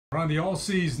We're on the All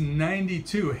Seas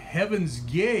 92 Heaven's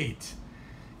Gate,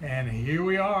 and here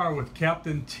we are with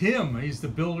Captain Tim. He's the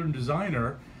builder and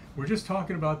designer. We're just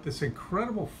talking about this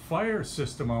incredible fire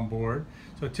system on board.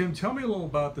 So Tim, tell me a little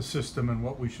about the system and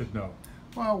what we should know.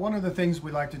 Well, one of the things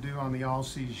we like to do on the All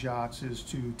Seas yachts is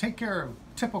to take care of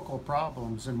typical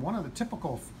problems, and one of the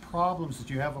typical problems that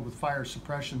you have with fire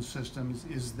suppression systems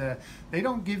is that they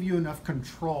don't give you enough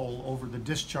control over the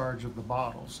discharge of the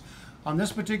bottles. On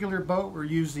this particular boat, we're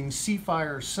using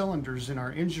Seafire cylinders in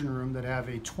our engine room that have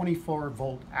a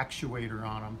 24-volt actuator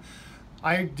on them.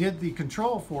 I did the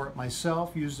control for it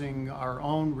myself using our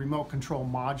own remote control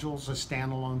modules, a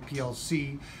standalone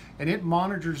PLC, and it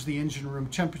monitors the engine room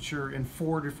temperature in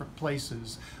 4 different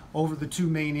places, over the 2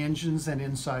 main engines and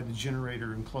inside the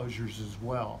generator enclosures as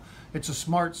well. It's a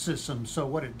smart system, so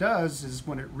what it does is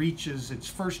when it reaches its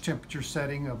first temperature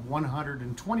setting of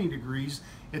 120 degrees,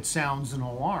 it sounds an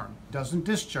alarm. It doesn't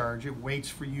discharge, it waits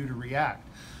for you to react.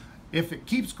 If it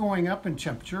keeps going up in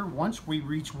temperature, once we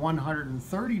reach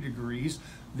 130 degrees,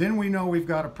 then we know we've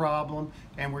got a problem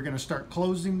and we're going to start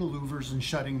closing the louvers and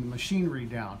shutting the machinery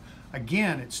down.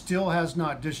 Again, it still has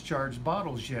not discharged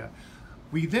bottles yet.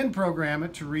 We then program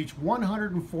it to reach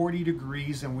 140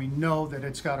 degrees and we know that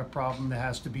it's got a problem that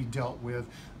has to be dealt with.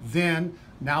 Then,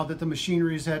 now that the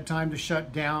machinery has had time to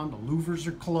shut down, the louvers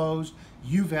are closed,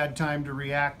 you've had time to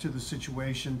react to the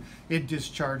situation, it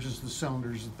discharges the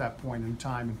cylinders at that point in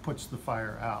time and puts the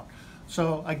fire out.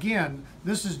 So again,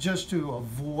 this is just to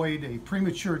avoid a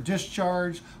premature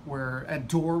discharge where a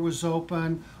door was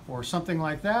open or something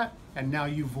like that, and now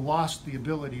you've lost the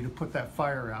ability to put that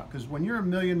fire out. Because when you're a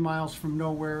million miles from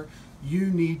nowhere, you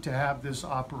need to have this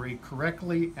operate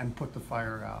correctly and put the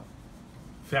fire out.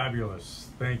 Fabulous.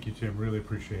 Thank you, Tim. Really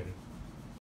appreciate it.